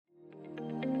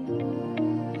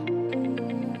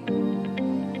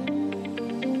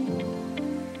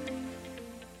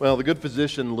Well, the good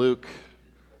physician Luke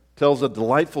tells a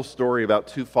delightful story about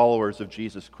two followers of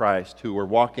Jesus Christ who were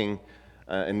walking,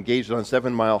 engaged on a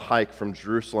 7-mile hike from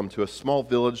Jerusalem to a small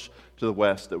village to the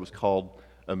west that was called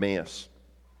Emmaus.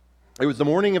 It was the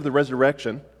morning of the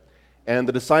resurrection, and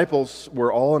the disciples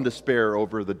were all in despair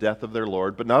over the death of their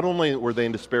Lord. But not only were they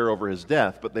in despair over his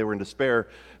death, but they were in despair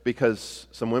because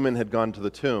some women had gone to the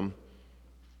tomb,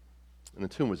 and the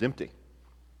tomb was empty.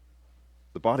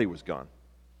 The body was gone.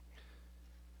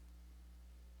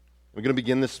 We're going to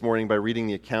begin this morning by reading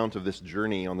the account of this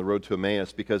journey on the road to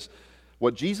Emmaus, because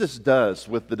what Jesus does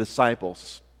with the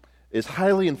disciples is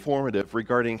highly informative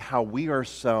regarding how we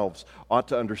ourselves ought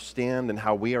to understand and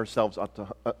how we ourselves ought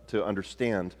to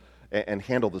understand and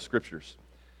handle the Scriptures.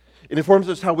 It informs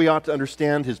us how we ought to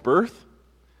understand his birth,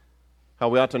 how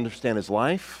we ought to understand his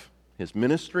life, his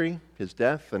ministry, his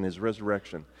death, and his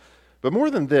resurrection. But more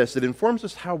than this, it informs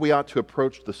us how we ought to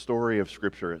approach the story of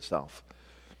Scripture itself.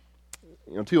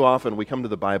 You know, too often we come to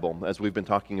the Bible, as we've been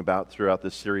talking about throughout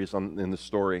this series in the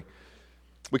story.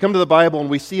 We come to the Bible and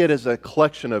we see it as a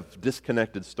collection of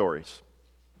disconnected stories.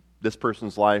 This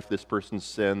person's life, this person's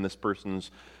sin, this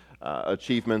person's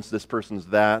achievements, this person's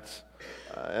that.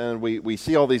 And we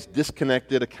see all these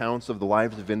disconnected accounts of the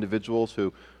lives of individuals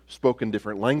who spoke in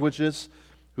different languages,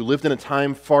 who lived in a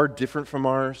time far different from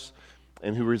ours,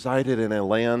 and who resided in a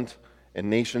land and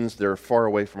nations that are far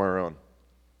away from our own.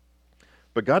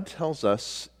 But God tells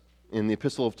us in the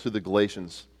epistle to the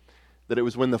Galatians that it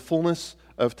was when the fullness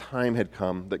of time had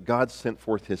come that God sent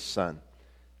forth his Son,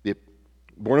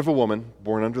 born of a woman,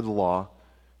 born under the law,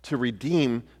 to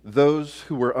redeem those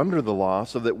who were under the law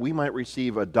so that we might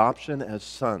receive adoption as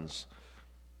sons.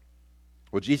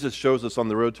 What Jesus shows us on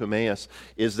the road to Emmaus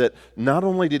is that not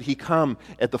only did he come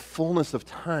at the fullness of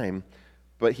time,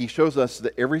 but he shows us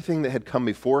that everything that had come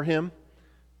before him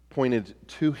pointed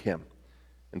to him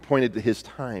and pointed to his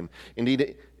time.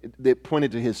 Indeed, it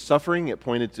pointed to his suffering, it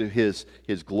pointed to his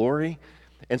glory.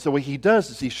 And so what he does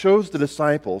is he shows the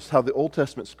disciples how the Old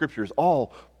Testament Scriptures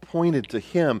all pointed to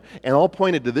him and all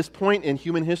pointed to this point in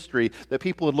human history that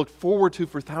people had looked forward to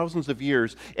for thousands of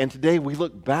years. And today we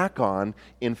look back on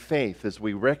in faith as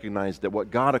we recognize that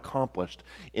what God accomplished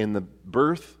in the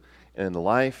birth and the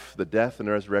life, the death and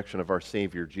resurrection of our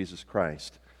Savior, Jesus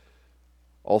Christ,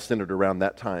 all centered around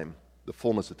that time, the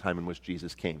fullness of time in which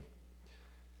Jesus came.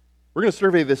 We're going to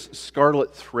survey this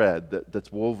scarlet thread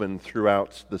that's woven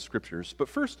throughout the Scriptures. But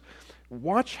first,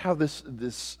 watch how this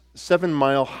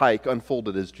 7-mile hike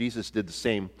unfolded as Jesus did the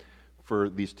same for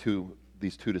these two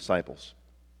disciples.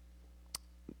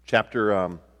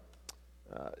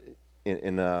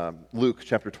 In Luke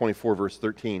chapter 24, verse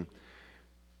 13,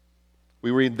 we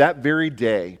read, "That very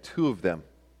day, two of them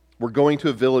were going to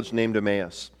a village named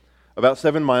Emmaus, about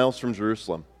 7 miles from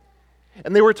Jerusalem.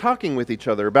 And they were talking with each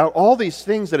other about all these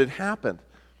things that had happened.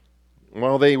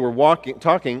 While they were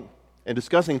talking and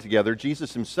discussing together,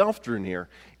 Jesus himself drew near,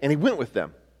 and he went with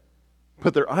them.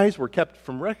 But their eyes were kept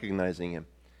from recognizing him.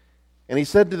 And he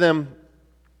said to them,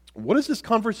 'What is this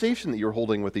conversation that you're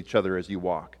holding with each other as you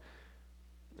walk?'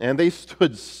 And they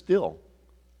stood still,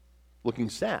 looking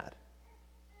sad.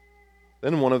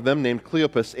 Then one of them, named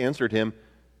Cleopas, answered him,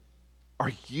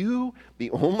 'Are you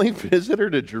the only visitor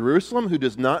to Jerusalem who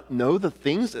does not know the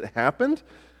things that happened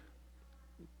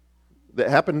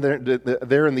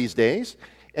there in these days?'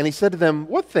 And he said to them,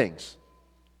 'What things?'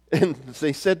 And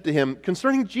they said to him,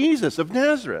 'Concerning Jesus of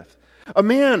Nazareth, a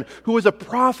man who was a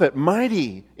prophet,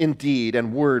 mighty in deed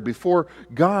and word before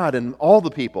God and all the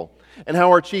people, and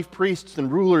how our chief priests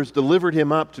and rulers delivered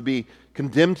him up to be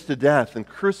condemned to death and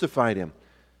crucified him.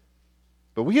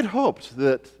 But we had hoped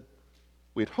that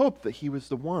he was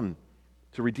the one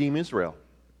to redeem Israel.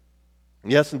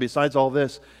 Yes, and besides all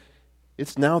this,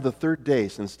 it's now the 3rd day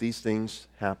since these things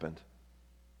happened.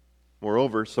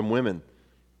 Moreover, some women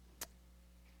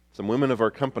of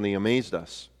our company amazed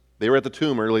us. They were at the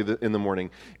tomb early in the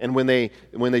morning, and when they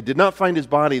did not find his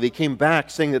body, they came back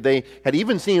saying that they had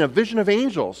even seen a vision of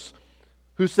angels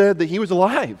who said that he was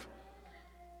alive.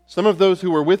 Some of those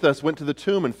who were with us went to the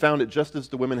tomb and found it just as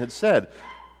the women had said,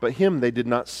 but him they did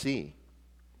not see.'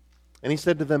 And he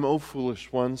said to them, 'O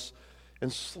foolish ones,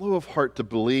 and slow of heart to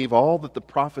believe all that the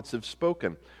prophets have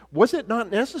spoken. Was it not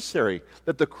necessary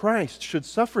that the Christ should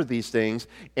suffer these things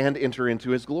and enter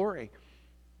into his glory?'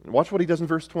 And watch what he does in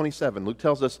verse 27. Luke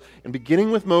tells us, 'And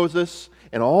beginning with Moses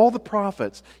and all the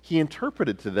prophets, he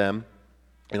interpreted to them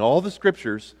in all the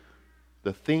Scriptures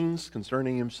the things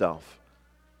concerning himself.'"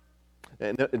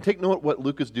 And take note what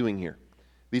Luke is doing here.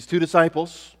 These two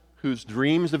disciples, whose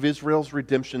dreams of Israel's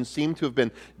redemption seem to have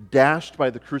been dashed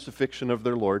by the crucifixion of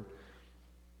their Lord,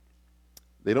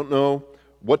 they don't know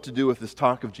what to do with this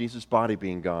talk of Jesus' body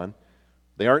being gone.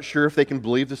 They aren't sure if they can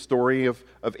believe the story of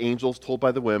angels told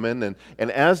by the women.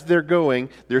 And as they're going,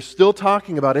 they're still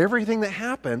talking about everything that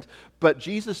happened, but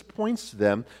Jesus points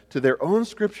them to their own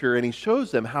Scripture, and he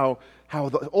shows them how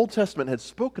the Old Testament had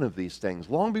spoken of these things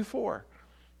long before.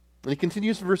 And he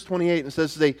continues in verse 28 and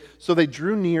says, So they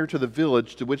drew near to the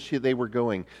village to which they were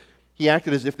going. He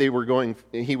acted as if he were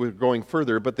going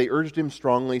further, but they urged him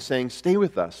strongly, saying, Stay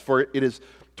with us, for it is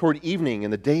toward evening,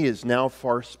 and the day is now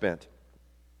far spent.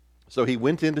 So he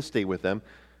went in to stay with them.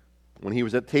 When he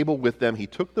was at table with them, he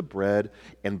took the bread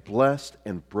and blessed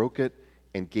and broke it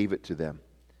and gave it to them.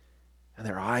 And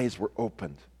their eyes were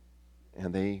opened,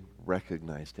 and they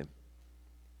recognized him.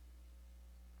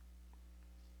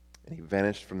 And he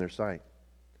vanished from their sight.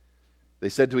 They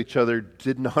said to each other,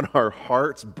 Did not our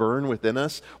hearts burn within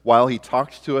us while he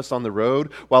talked to us on the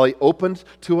road, while he opened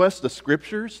to us the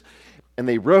Scriptures? And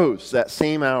they rose that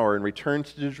same hour and returned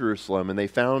to Jerusalem, and they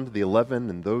found the 11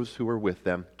 and those who were with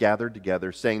them gathered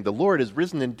together, saying, The Lord is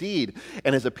risen indeed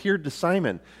and has appeared to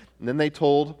Simon. And then they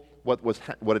told what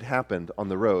had happened on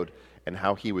the road and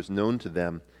how he was known to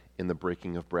them in the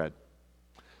breaking of bread.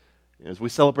 As we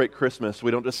celebrate Christmas, we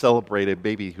don't just celebrate a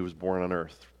baby who was born on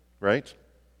earth, right?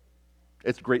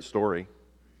 It's a great story.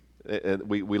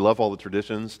 We love all the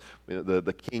traditions,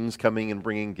 the kings coming and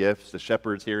bringing gifts, the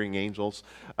shepherds hearing angels,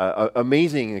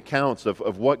 amazing accounts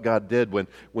of what God did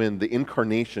when the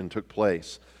incarnation took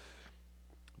place.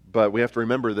 But we have to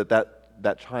remember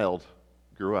that child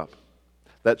grew up.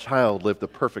 That child lived a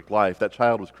perfect life. That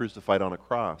child was crucified on a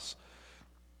cross.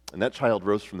 And that child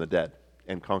rose from the dead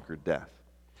and conquered death.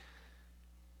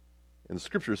 And the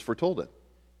Scriptures foretold it.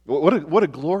 What a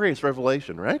glorious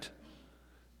revelation, right?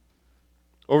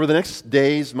 Over the next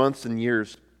days, months, and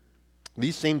years,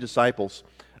 these same disciples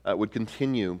would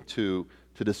continue to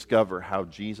discover how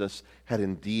Jesus had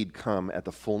indeed come at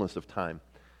the fullness of time.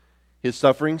 His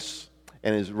sufferings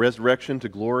and his resurrection to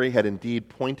glory had indeed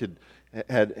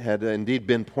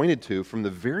been pointed to from the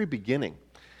very beginning.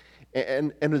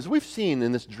 And as we've seen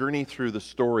in this journey through the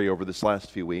story over this last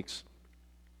few weeks,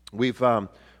 we've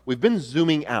been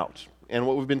zooming out. And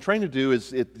what we've been trying to do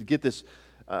is get this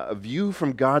a view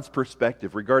from God's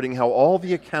perspective regarding how all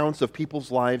the accounts of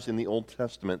people's lives in the Old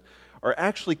Testament are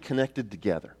actually connected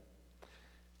together.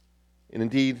 And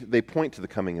indeed, they point to the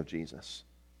coming of Jesus.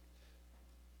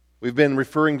 We've been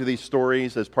referring to these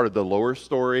stories as part of the lower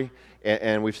story,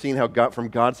 and we've seen how God, from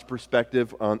God's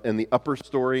perspective in the upper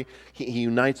story, he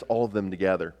unites all of them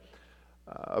together.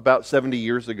 About 70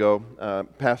 years ago,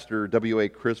 Pastor W.A.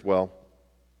 Criswell,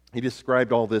 he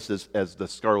described all this as the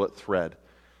scarlet thread.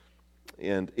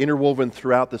 And interwoven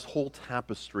throughout this whole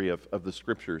tapestry of the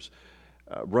Scriptures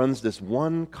runs this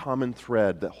one common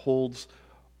thread that holds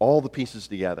all the pieces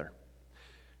together.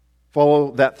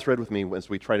 Follow that thread with me as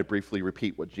we try to briefly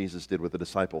repeat what Jesus did with the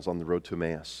disciples on the road to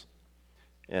Emmaus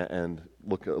and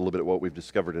look a little bit at what we've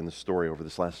discovered in the story over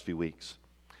this last few weeks.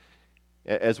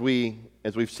 As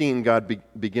we've seen, God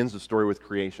begins the story with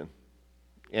creation.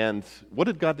 And what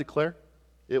did God declare?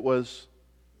 It was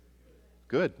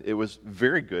good. It was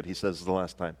very good, he says the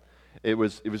last time. It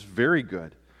was very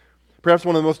good. Perhaps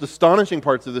one of the most astonishing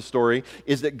parts of this story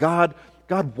is that God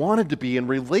wanted to be in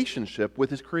relationship with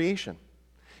his creation.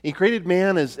 He created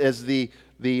man as the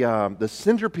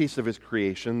centerpiece of his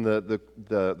creation,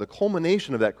 the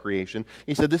culmination of that creation.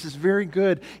 He said, this is very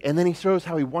good. And then he shows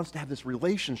how he wants to have this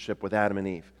relationship with Adam and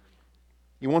Eve.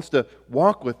 He wants to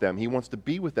walk with them. He wants to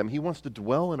be with them. He wants to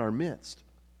dwell in our midst.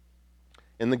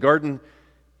 In the garden,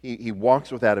 he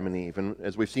walks with Adam and Eve. And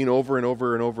as we've seen over and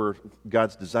over and over,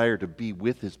 God's desire to be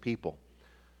with his people.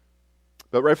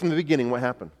 But right from the beginning, what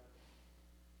happened?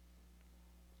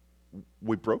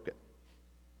 We broke it.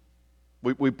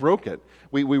 We broke it.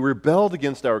 We rebelled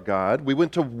against our God. We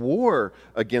went to war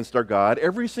against our God.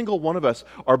 Every single one of us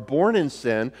are born in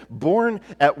sin, born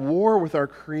at war with our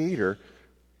Creator.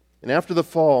 And after the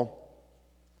fall,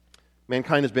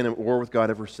 mankind has been at war with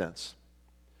God ever since.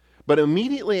 But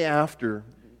immediately after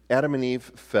Adam and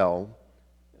Eve fell,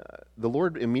 the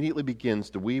Lord immediately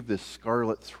begins to weave this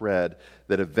scarlet thread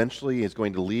that eventually is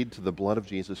going to lead to the blood of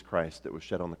Jesus Christ that was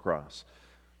shed on the cross.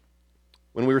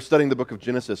 When we were studying the book of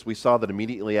Genesis, we saw that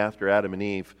immediately after Adam and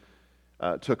Eve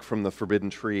took from the forbidden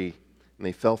tree and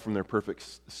they fell from their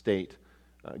perfect state,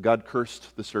 God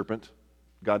cursed the serpent,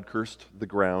 God cursed the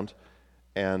ground,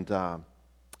 and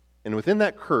within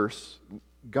that curse,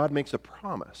 God makes a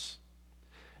promise.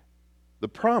 The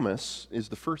promise is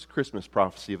the first Christmas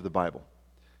prophecy of the Bible.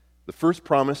 The first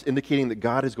promise indicating that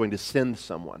God is going to send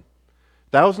someone.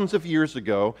 Thousands of years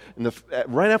ago,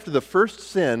 right after the first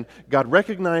sin, God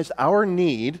recognized our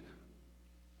need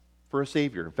for a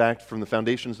Savior. In fact, from the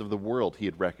foundations of the world, he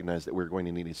had recognized that we were going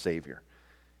to need a Savior.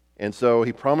 And so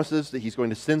he promises that he's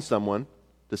going to send someone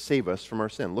to save us from our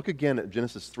sin. Look again at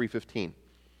Genesis 3:15.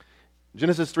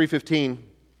 Genesis 3:15,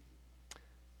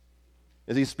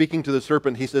 as he's speaking to the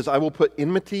serpent, he says, I will put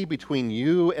enmity between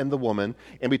you and the woman,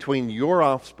 and between your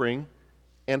offspring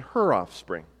and her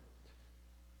offspring.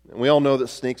 And we all know that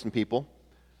snakes and people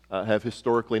have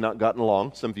historically not gotten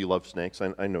along. Some of you love snakes,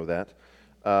 I know that.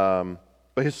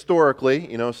 But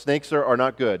historically, snakes are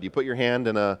not good. You put your hand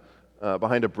in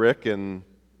behind a brick and,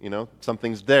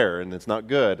 something's there and it's not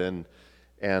good.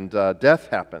 And death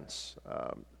happens.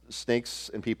 Snakes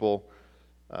and people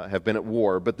have been at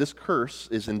war. But this curse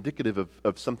is indicative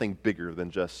of something bigger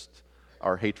than just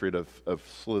our hatred of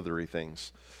slithery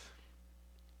things.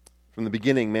 From the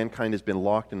beginning, mankind has been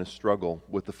locked in a struggle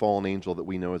with the fallen angel that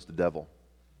we know as the devil,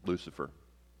 Lucifer,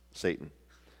 Satan,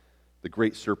 the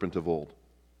great serpent of old.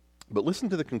 But listen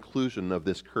to the conclusion of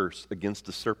this curse against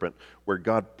the serpent, where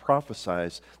God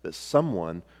prophesies that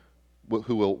someone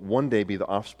who will one day be the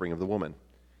offspring of the woman.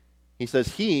 He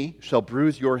says, he shall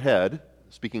bruise your head,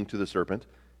 speaking to the serpent,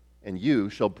 and you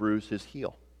shall bruise his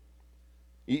heel.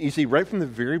 You see, right from the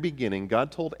very beginning,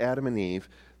 God told Adam and Eve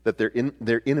that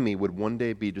their enemy would one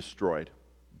day be destroyed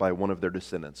by one of their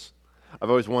descendants.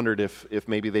 I've always wondered if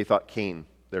maybe they thought Cain,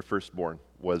 their firstborn,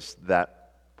 was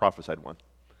that prophesied one.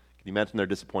 Can you imagine their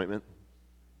disappointment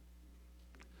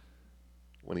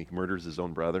when he murders his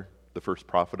own brother, the first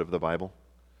prophet of the Bible?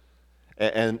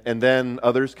 And then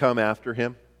others come after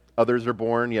him. Others are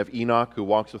born. You have Enoch, who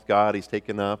walks with God. He's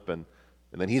taken up, and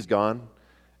then he's gone.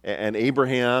 And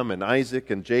Abraham and Isaac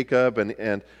and Jacob,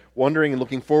 and wondering and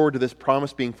looking forward to this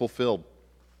promise being fulfilled.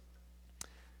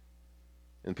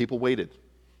 And people waited,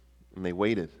 and they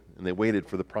waited, and they waited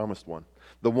for the promised one.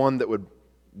 The one that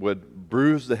would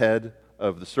bruise the head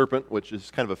of the serpent, which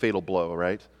is kind of a fatal blow,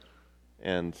 right?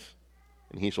 And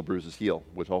he shall bruise his heel,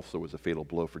 which also was a fatal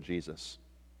blow for Jesus.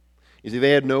 You see,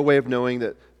 they had no way of knowing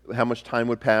how much time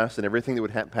would pass and everything that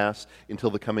would pass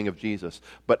until the coming of Jesus.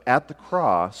 But at the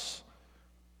cross,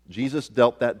 Jesus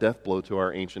dealt that death blow to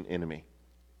our ancient enemy.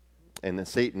 And then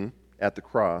Satan, at the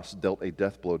cross, dealt a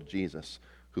death blow to Jesus,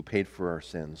 who paid for our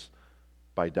sins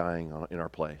by dying in our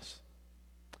place.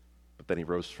 But then he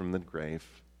rose from the grave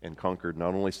and conquered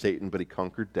not only Satan, but he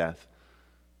conquered death.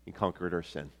 He conquered our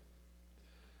sin.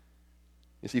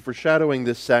 You see, foreshadowing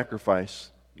this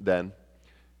sacrifice, then,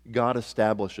 God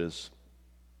establishes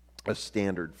a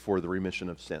standard for the remission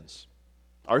of sins.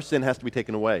 Our sin has to be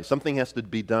taken away. Something has to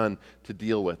be done to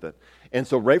deal with it. And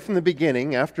so right from the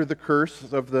beginning, after the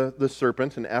curse of the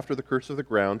serpent and after the curse of the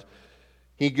ground,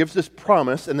 he gives this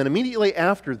promise, and then immediately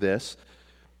after this,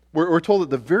 we're told that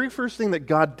the very first thing that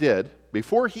God did,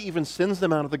 before he even sends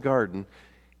them out of the garden,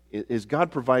 is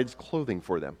God provides clothing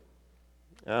for them.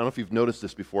 I don't know if you've noticed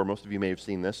this before. Most of you may have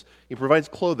seen this. He provides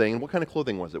clothing. And what kind of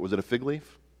clothing was it? Was it a fig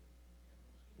leaf?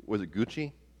 Was it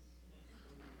Gucci?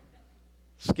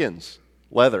 Skins.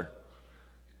 Leather.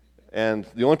 And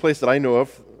the only place that I know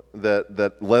of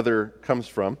that leather comes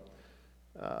from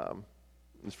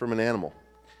is from an animal.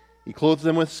 He clothes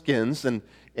them with skins, and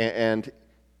an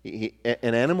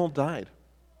animal died.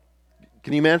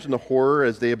 Can you imagine the horror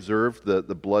as they observed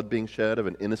the blood being shed of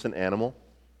an innocent animal?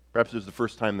 Perhaps it was the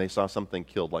first time they saw something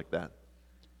killed like that.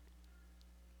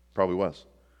 Probably was.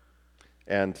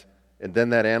 And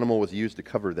then that animal was used to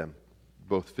cover them,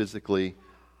 both physically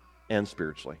and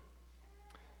spiritually.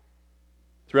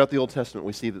 Throughout the Old Testament,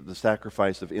 we see that the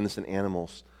sacrifice of innocent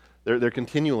animals, they're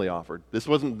continually offered. This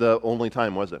wasn't the only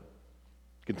time, was it?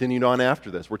 Continued on after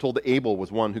this. We're told that Abel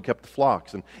was one who kept the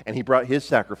flocks, and he brought his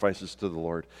sacrifices to the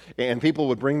Lord. And people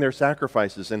would bring their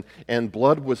sacrifices, and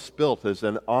blood was spilt as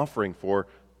an offering for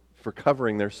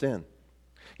covering their sin.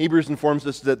 Hebrews informs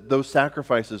us that those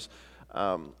sacrifices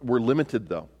were limited,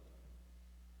 though.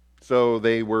 So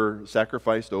they were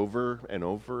sacrificed over and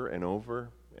over and over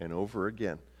and over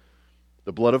again.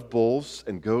 The blood of bulls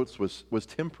and goats was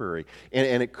temporary,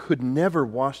 and it could never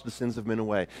wash the sins of men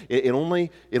away. It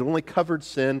only covered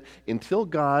sin until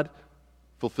God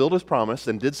fulfilled his promise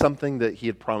and did something that he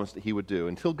had promised that he would do,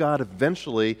 until God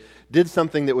eventually did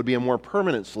something that would be a more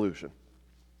permanent solution.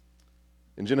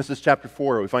 In Genesis chapter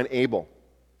 4, we find Abel,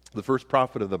 the first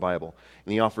prophet of the Bible,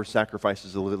 and he offers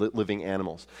sacrifices of living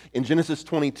animals. In Genesis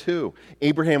 22,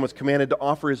 Abraham was commanded to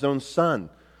offer his own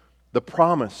son, the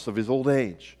promise of his old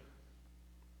age.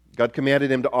 God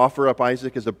commanded him to offer up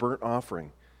Isaac as a burnt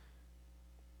offering.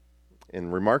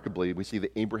 And remarkably, we see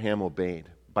that Abraham obeyed.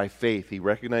 By faith, he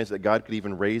recognized that God could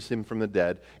even raise him from the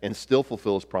dead and still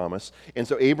fulfill his promise. And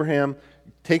so Abraham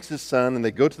takes his son, and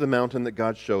they go to the mountain that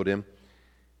God showed him.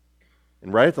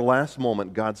 And right at the last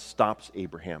moment, God stops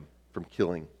Abraham from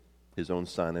killing his own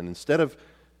son. And instead of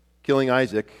killing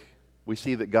Isaac, we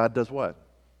see that God does what?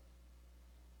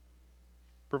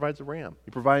 Provides a ram.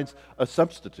 He provides a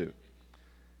substitute.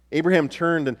 Abraham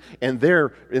turned, and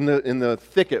there in the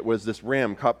thicket was this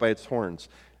ram caught by its horns.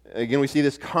 Again, we see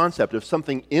this concept of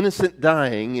something innocent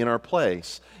dying in our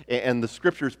place, and the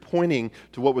Scriptures pointing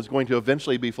to what was going to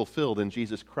eventually be fulfilled in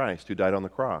Jesus Christ, who died on the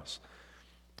cross.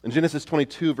 In Genesis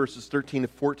 22, verses 13 to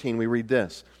 14, we read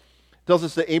this. It tells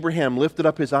us that Abraham lifted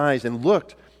up his eyes and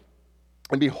looked,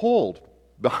 and behold,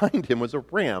 behind him was a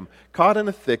ram caught in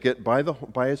a thicket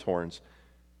by his horns.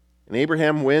 And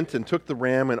Abraham went and took the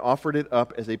ram and offered it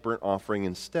up as a burnt offering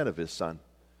instead of his son.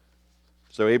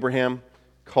 So Abraham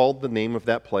called the name of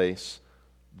that place,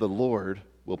 "The Lord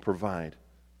will provide."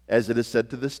 As it is said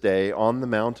to this day, "On the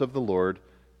mount of the Lord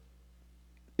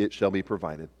it shall be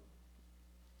provided."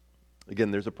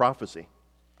 Again, there's a prophecy.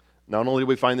 Not only do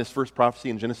we find this first prophecy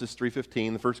in Genesis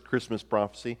 3:15, the first Christmas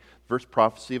prophecy, the first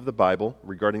prophecy of the Bible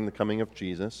regarding the coming of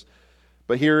Jesus,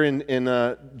 but here in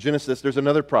Genesis, there's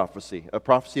another prophecy, a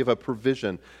prophecy of a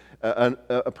provision,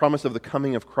 a promise of the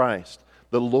coming of Christ.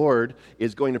 The Lord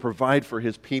is going to provide for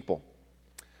his people.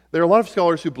 There are a lot of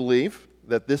scholars who believe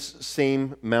that this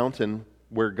same mountain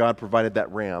where God provided that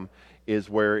ram is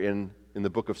where in the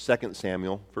book of 2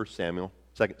 Samuel,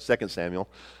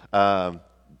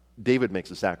 David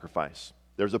makes a sacrifice.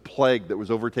 There's a plague that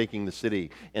was overtaking the city,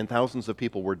 and thousands of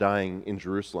people were dying in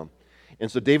Jerusalem. And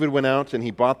so David went out and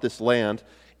he bought this land,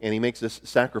 and he makes this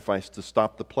sacrifice to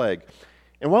stop the plague.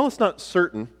 And while it's not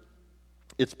certain,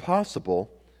 it's possible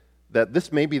that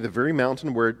this may be the very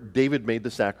mountain where David made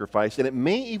the sacrifice, and it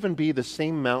may even be the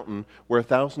same mountain where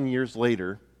 1,000 years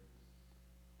later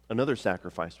another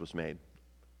sacrifice was made.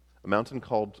 A mountain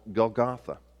called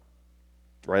Golgotha,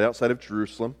 right outside of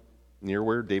Jerusalem, near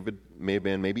where David may have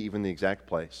been, maybe even the exact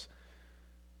place.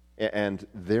 And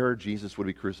there Jesus would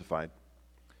be crucified.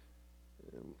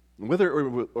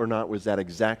 Whether or not was that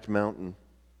exact mountain,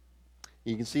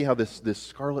 you can see how this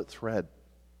scarlet thread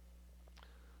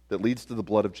that leads to the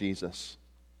blood of Jesus,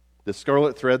 the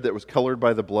scarlet thread that was colored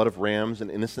by the blood of rams and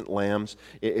innocent lambs,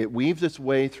 it weaves its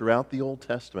way throughout the Old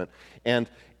Testament, and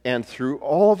through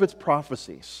all of its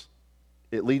prophecies,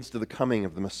 it leads to the coming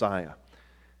of the Messiah.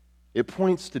 It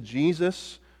points to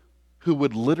Jesus, who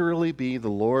would literally be the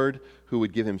Lord who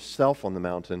would give himself on the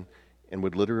mountain and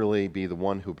would literally be the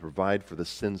one who would provide for the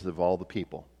sins of all the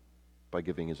people by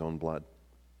giving his own blood.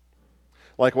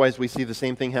 Likewise, we see the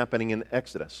same thing happening in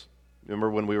Exodus.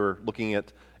 Remember when we were looking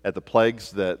at the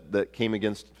plagues that came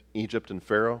against Egypt and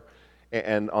Pharaoh?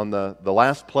 And on the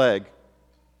last plague,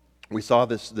 we saw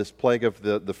this plague of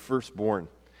the firstborn.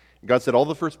 God said all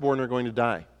the firstborn are going to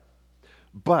die.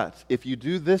 But if you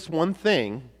do this one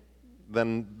thing,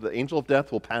 then the angel of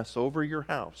death will pass over your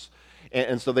house.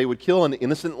 And so they would kill an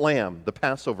innocent lamb, the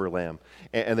Passover lamb,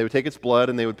 and they would take its blood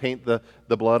and they would paint the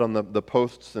blood on the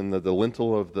posts and the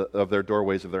lintel of their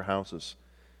doorways of their houses.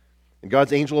 And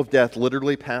God's angel of death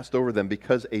literally passed over them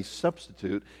because a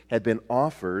substitute had been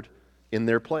offered in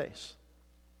their place.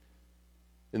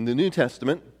 In the New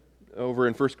Testament, over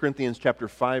in 1 Corinthians chapter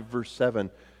 5, verse 7,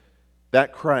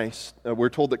 that Christ, we're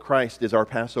told that Christ is our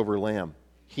Passover lamb.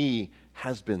 He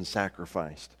has been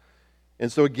sacrificed.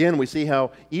 And so again, we see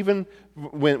how even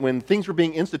when things were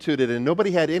being instituted and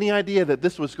nobody had any idea that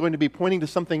this was going to be pointing to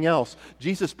something else,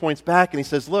 Jesus points back and he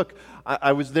says, look,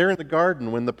 I was there in the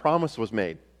garden when the promise was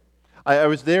made. I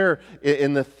was there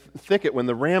in the thicket when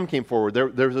the ram came forward.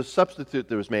 There was a substitute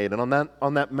that was made, and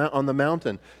on the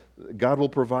mountain, God will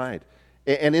provide.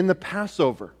 And in the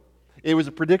Passover, it was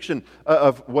a prediction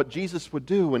of what Jesus would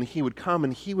do when he would come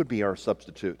and he would be our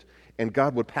substitute. And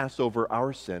God would pass over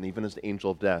our sin, even as the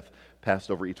angel of death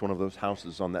passed over each one of those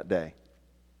houses on that day.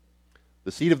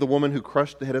 The seed of the woman who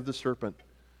crushed the head of the serpent,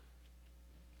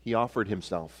 he offered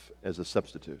himself as a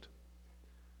substitute.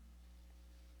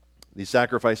 These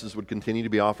sacrifices would continue to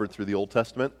be offered through the Old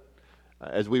Testament.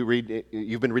 As we read,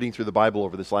 you've been reading through the Bible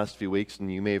over this last few weeks,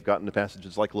 and you may have gotten to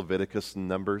passages like Leviticus and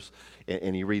Numbers,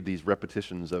 and you read these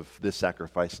repetitions of this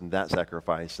sacrifice and that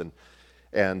sacrifice,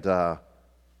 and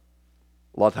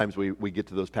a lot of times we get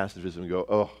to those passages and we go,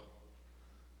 oh,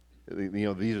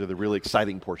 these are the really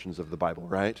exciting portions of the Bible,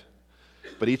 right?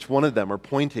 But each one of them are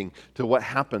pointing to what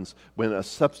happens when a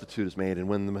substitute is made and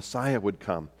when the Messiah would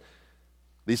come.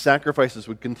 These sacrifices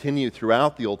would continue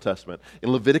throughout the Old Testament.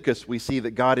 In Leviticus, we see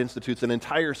that God institutes an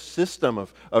entire system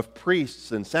of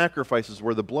priests and sacrifices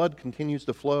where the blood continues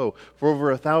to flow for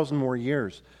over 1,000 more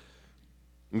years.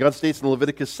 And God states in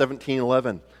Leviticus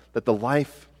 17:11 that the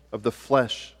life of the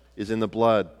flesh is in the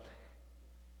blood.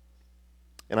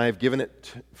 and I have given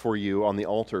it for you on the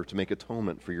altar to make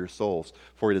atonement for your souls,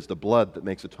 for it is the blood that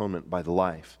makes atonement by the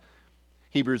life.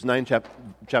 Hebrews 9,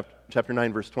 chapter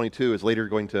 9, verse 22 is later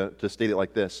going to state it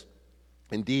like this.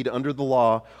 Indeed, under the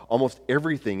law, almost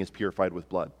everything is purified with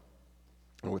blood.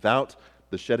 And without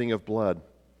the shedding of blood,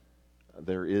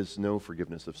 there is no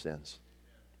forgiveness of sins.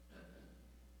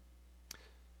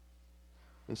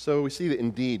 And so we see that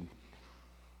indeed,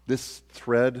 this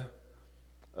thread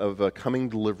of a coming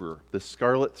deliverer, this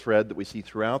scarlet thread that we see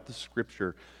throughout the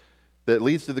Scripture that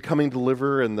leads to the coming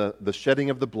deliverer and the shedding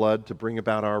of the blood to bring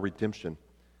about our redemption.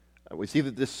 We see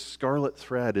that this scarlet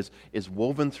thread is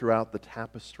woven throughout the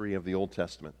tapestry of the Old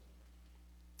Testament.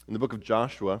 In the book of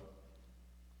Joshua,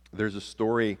 there's a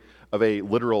story of a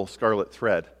literal scarlet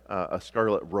thread, a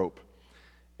scarlet rope.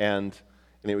 And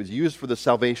it was used for the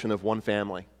salvation of one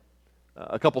family.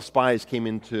 A couple spies came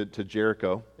into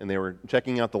Jericho, and they were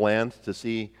checking out the land to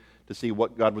see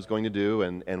what God was going to do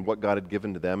and what God had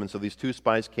given to them. And so these two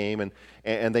spies came,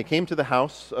 and they came to the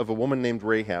house of a woman named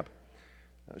Rahab.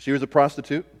 She was a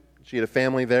prostitute. She had a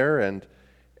family there,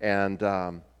 and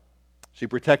she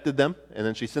protected them, and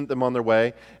then she sent them on their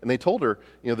way. And they told her,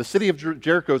 the city of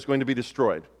Jericho is going to be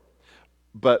destroyed,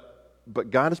 but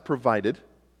God has provided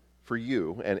for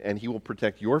you, and He will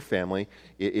protect your family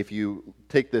if you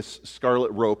take this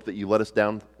scarlet rope that you let us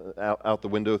down out the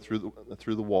window through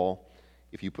the wall.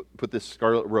 If you put this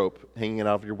scarlet rope hanging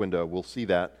out of your window, we'll see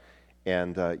that,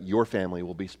 and your family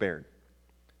will be spared.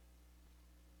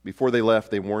 Before they left,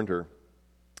 they warned her.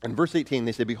 In verse 18,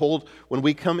 they say, Behold, when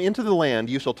we come into the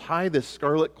land, you shall tie this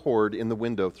scarlet cord in the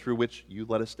window through which you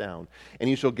let us down. And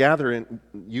you shall gather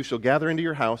into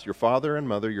your house your father and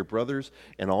mother, your brothers,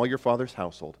 and all your father's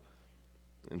household.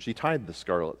 And she tied the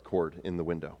scarlet cord in the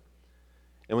window.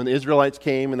 And when the Israelites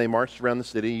came and they marched around the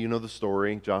city, you know the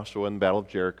story, Joshua and the Battle of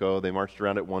Jericho. They marched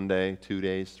around it 1 day, 2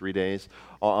 days, 3 days.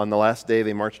 On the last day,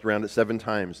 they marched around it 7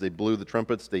 times. They blew the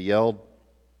trumpets, they yelled,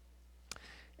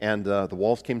 and the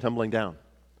walls came tumbling down.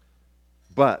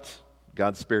 But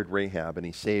God spared Rahab, and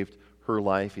He saved her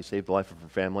life. He saved the life of her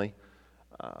family.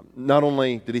 Not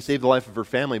only did He save the life of her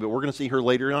family, but we're going to see her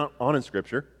later on in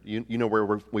Scripture. You know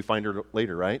where we find her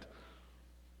later, right?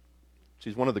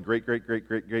 She's one of the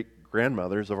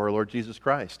great-great-great-great-grandmothers of our Lord Jesus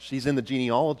Christ. She's in the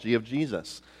genealogy of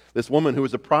Jesus. This woman who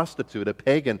was a prostitute, a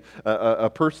pagan, a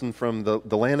person from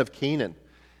the land of Canaan.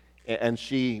 And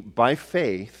she, by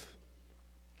faith,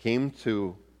 came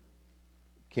to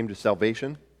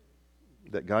salvation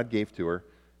that God gave to her,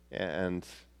 and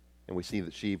we see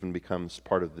that she even becomes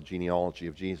part of the genealogy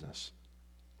of Jesus.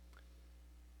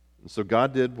 And so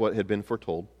God did what had been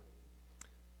foretold.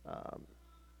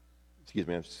 Excuse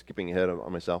me, I'm skipping ahead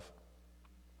on myself.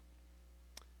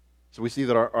 So we see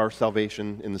that our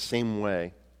salvation, in the same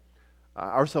way,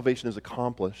 our salvation is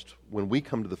accomplished when we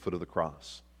come to the foot of the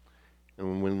cross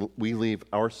and when we leave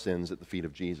our sins at the feet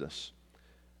of Jesus.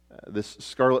 This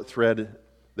scarlet thread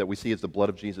that we see as the blood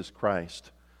of Jesus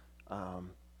Christ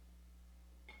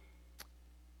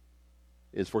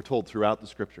is foretold throughout the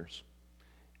Scriptures.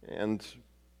 And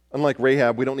unlike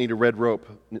Rahab, we don't need a red rope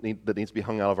that needs to be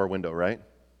hung out of our window, right?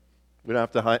 We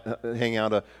don't have to hang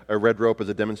out a red rope as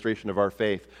a demonstration of our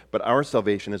faith. But our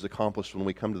salvation is accomplished when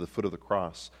we come to the foot of the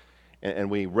cross and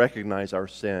we recognize our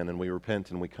sin and we repent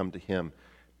and we come to Him,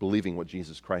 believing what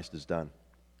Jesus Christ has done.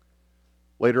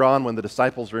 Later on, when the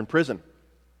disciples are in prison,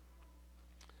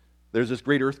 there's this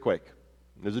great earthquake.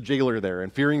 There's a jailer there,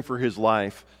 and fearing for his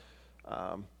life,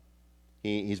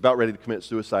 he's about ready to commit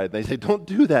suicide. And they say, don't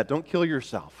do that. Don't kill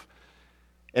yourself.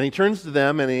 And he turns to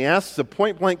them, and he asks a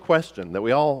point-blank question that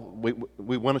we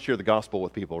want to share the gospel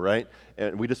with people, right?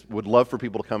 And we just would love for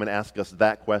people to come and ask us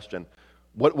that question.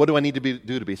 What do I need to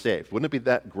do to be saved? Wouldn't it be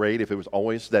that great if it was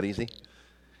always that easy?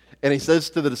 And he says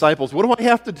to the disciples, what do I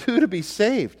have to do to be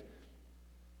saved?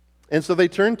 And so they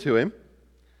turned to him.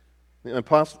 The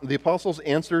apostles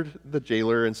answered the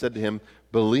jailer and said to him,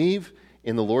 Believe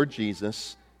in the Lord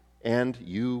Jesus, and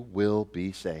you will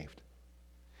be saved.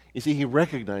 You see, he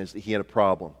recognized that he had a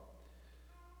problem.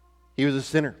 He was a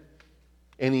sinner,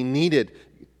 and he needed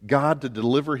God to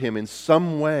deliver him in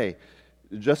some way,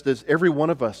 just as every one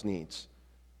of us needs.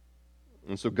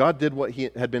 And so God did what he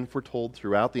had been foretold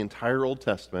throughout the entire Old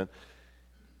Testament.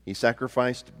 He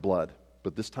sacrificed blood,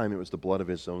 but this time it was the blood of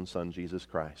his own Son, Jesus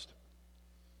Christ.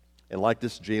 And like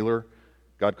this jailer,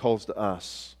 God calls to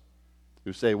us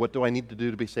who say, what do I need to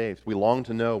do to be saved? We long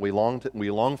to know. We long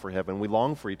for heaven. We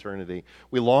long for eternity.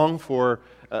 We long for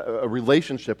a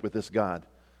relationship with this God.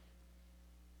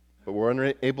 But we're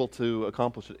unable to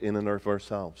accomplish it in and of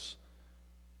ourselves.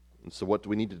 And so what do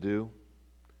we need to do?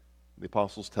 The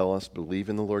apostles tell us, believe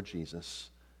in the Lord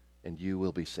Jesus, and you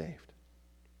will be saved.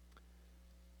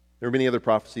 There were many other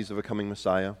prophecies of a coming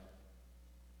Messiah.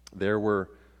 They were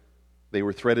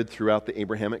threaded throughout the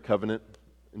Abrahamic covenant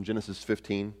in Genesis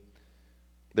 15.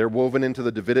 They're woven into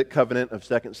the Davidic covenant of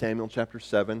 2 Samuel chapter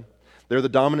 7. They're the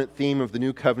dominant theme of the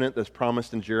new covenant that's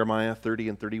promised in Jeremiah 30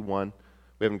 and 31.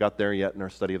 We haven't got there yet in our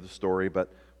study of the story,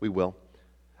 but we will.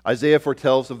 Isaiah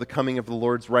foretells of the coming of the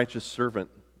Lord's righteous servant.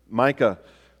 Micah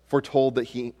foretold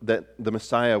that the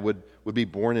Messiah would be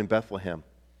born in Bethlehem.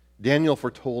 Daniel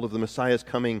foretold of the Messiah's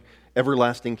coming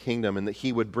everlasting kingdom and that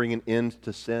he would bring an end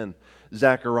to sin.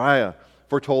 Zechariah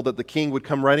foretold that the king would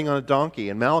come riding on a donkey,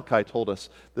 and Malachi told us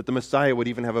that the Messiah would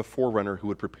even have a forerunner who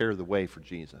would prepare the way for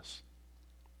Jesus.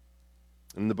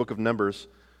 In the book of Numbers,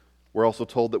 we're also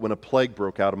told that when a plague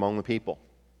broke out among the people,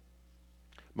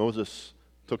 Moses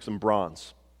took some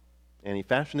bronze and he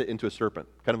fashioned it into a serpent.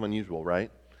 Kind of unusual, right?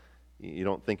 You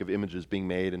don't think of images being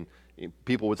made, and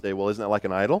people would say, well, isn't that like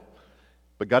an idol?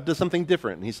 But God does something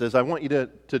different. And he says, I want you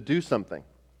to do something.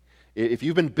 If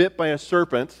you've been bit by a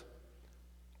serpent,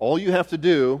 all you have to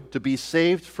do to be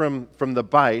saved from the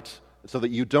bite so that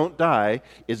you don't die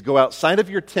is go outside of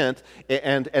your tent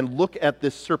and look at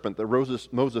this serpent that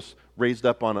Moses raised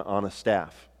up on a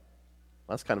staff.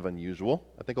 Well, that's kind of unusual.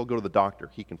 I think I'll go to the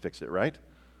doctor. He can fix it, right?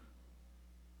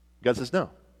 God says, no.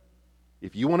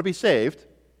 If you want to be saved,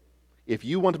 if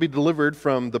you want to be delivered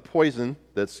from the poison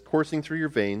that's coursing through your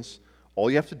veins, all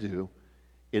you have to do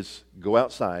is go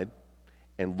outside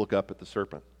and look up at the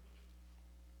serpent.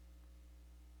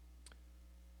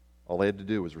 All they had to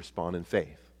do was respond in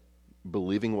faith,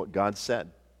 believing what God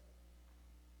said.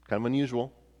 Kind of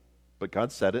unusual, but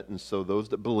God said it, and so those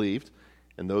that believed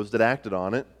and those that acted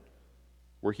on it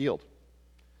were healed.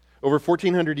 Over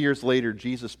 1,400 years later,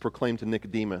 Jesus proclaimed to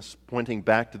Nicodemus, pointing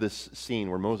back to this scene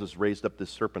where Moses raised up this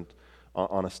serpent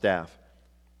on a staff.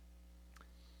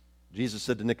 Jesus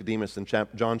said to Nicodemus in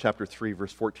John chapter 3,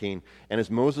 verse 14, "And as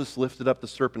Moses lifted up the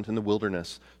serpent in the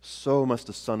wilderness, so must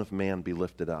the Son of Man be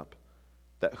lifted up,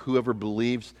 that whoever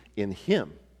believes in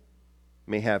him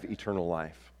may have eternal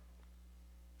life.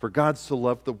 For God so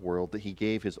loved the world that he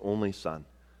gave his only Son,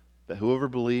 that whoever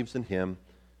believes in him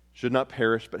should not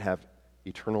perish but have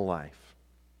eternal life.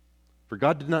 For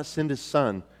God did not send his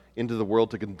Son into the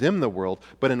world to condemn the world,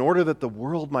 but in order that the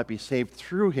world might be saved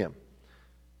through him.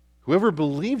 Whoever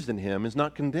believes in him is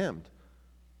not condemned,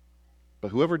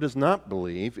 but whoever does not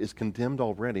believe is condemned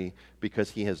already,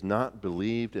 because he has not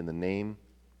believed in the name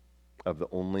of the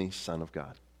only Son of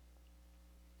God."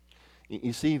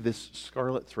 You see this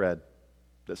scarlet thread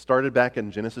that started back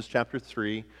in Genesis chapter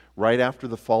 3, right after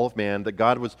the fall of man, that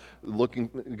God was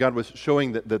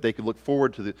showing that they could look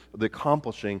forward to the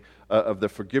accomplishing of the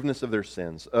forgiveness of their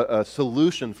sins, a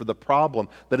solution for the problem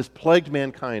that has plagued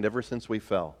mankind ever since we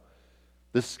fell.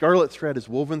 This scarlet thread is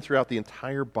woven throughout the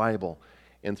entire Bible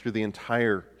and through the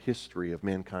entire history of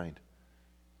mankind.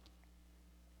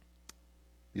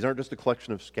 These aren't just a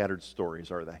collection of scattered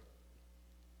stories, are they?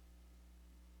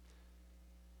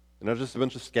 They're not just a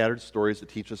bunch of scattered stories that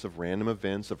teach us of random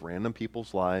events, of random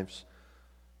people's lives.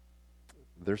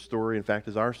 Their story, in fact,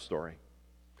 is our story.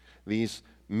 These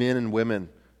men and women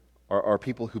are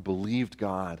people who believed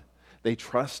God. They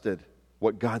trusted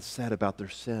what God said about their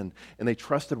sin, and they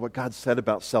trusted what God said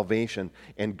about salvation,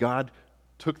 and God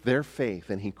took their faith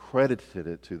and he credited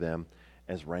it to them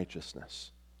as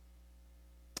righteousness.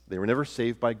 They were never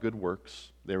saved by good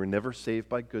works. They were never saved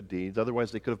by good deeds.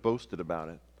 Otherwise, they could have boasted about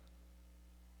it.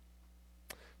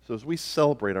 So as we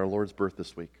celebrate our Lord's birth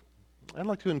this week, I'd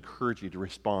like to encourage you to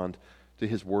respond to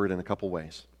his word in a couple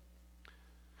ways.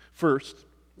 First,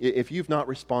 if you've not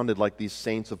responded like these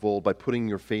saints of old by putting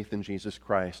your faith in Jesus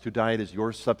Christ, who died as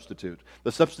your substitute,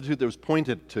 the substitute that was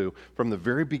pointed to from the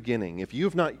very beginning, if you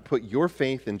have not put your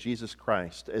faith in Jesus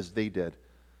Christ as they did,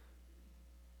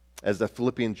 as the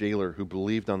Philippian jailer who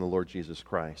believed on the Lord Jesus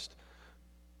Christ,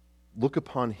 look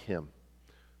upon him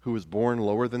who was born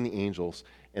lower than the angels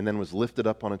and then was lifted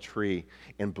up on a tree,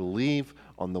 and believe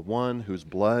on the one whose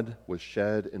blood was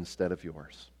shed instead of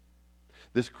yours.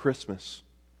 This Christmas,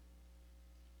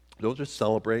 don't just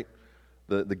celebrate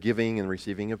the giving and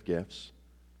receiving of gifts,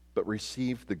 but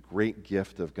receive the great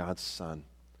gift of God's Son,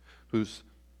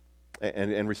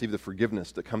 and receive the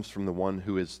forgiveness that comes from the one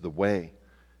who is the way,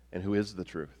 and who is the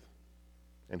truth,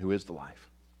 and who is the life.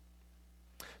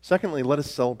 Secondly, let us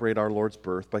celebrate our Lord's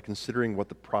birth by considering what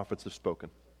the prophets have spoken.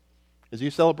 As you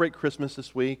celebrate Christmas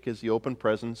this week, as you open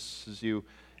presents, as you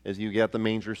get the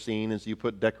manger scene, as you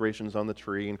put decorations on the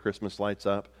tree and Christmas lights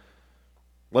up,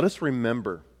 let us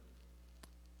remember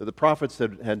that the prophets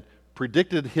had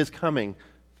predicted his coming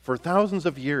for thousands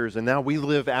of years, and now we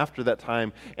live after that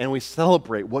time, and we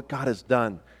celebrate what God has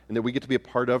done, and that we get to be a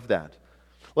part of that.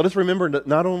 Let us remember that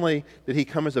not only did he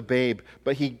come as a babe,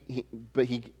 but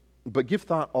give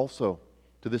thought also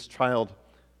to this child,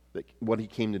 what he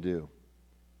came to do,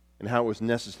 and how it was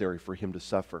necessary for him to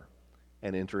suffer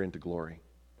and enter into glory.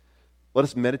 Let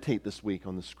us meditate this week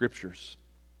on the Scriptures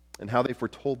and how they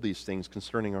foretold these things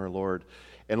concerning our Lord.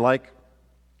 And like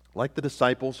the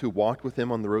disciples who walked with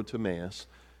him on the road to Emmaus,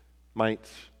 might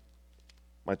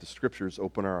the Scriptures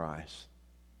open our eyes.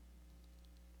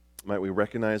 Might we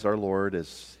recognize our Lord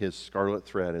as his scarlet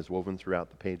thread is woven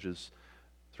throughout the pages,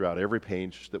 throughout every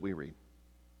page that we read.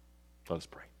 Let us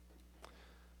pray.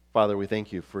 Father, we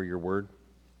thank you for your word.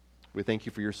 We thank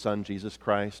you for your Son, Jesus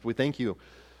Christ. We thank you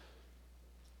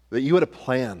that you had a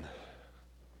plan.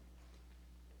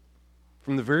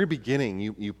 From the very beginning,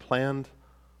 you planned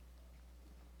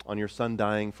on your Son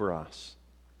dying for us.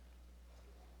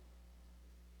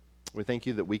 We thank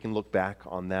you that we can look back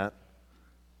on that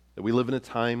we live in a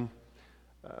time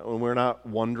when we're not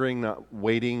wondering, not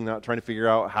waiting, not trying to figure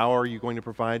out how are you going to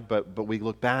provide, but we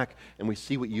look back and we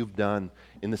see what you've done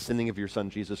in the sending of your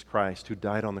Son, Jesus Christ, who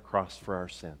died on the cross for our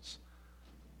sins.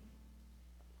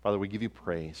 Father, we give you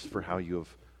praise for how you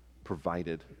have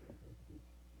provided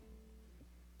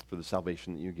for the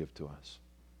salvation that you give to us.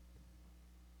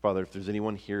 Father, if there's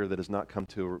anyone here that has not come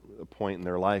to a point in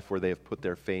their life where they have put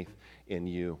their faith in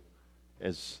you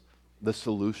as the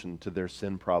solution to their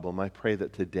sin problem, I pray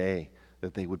that today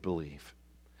that they would believe.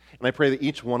 And I pray that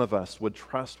each one of us would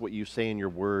trust what you say in your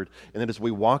word, and that as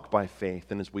we walk by faith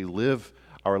and as we live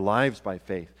our lives by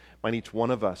faith, might each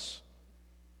one of us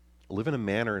live in a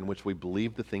manner in which we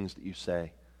believe the things that you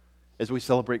say. As we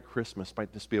celebrate Christmas,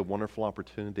 might this be a wonderful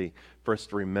opportunity for us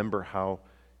to remember how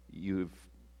you've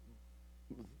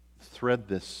thread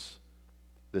this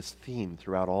theme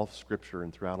throughout all of Scripture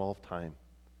and throughout all of time,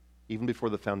 even before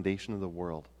the foundation of the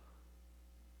world.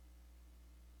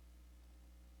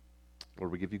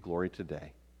 Lord, we give you glory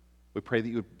today. We pray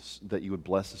that you would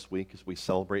bless this week as we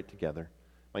celebrate together.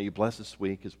 Might you bless this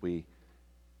week as we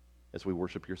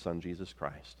worship your Son, Jesus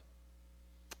Christ.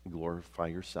 Glorify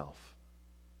yourself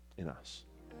in us.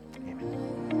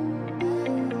 Amen.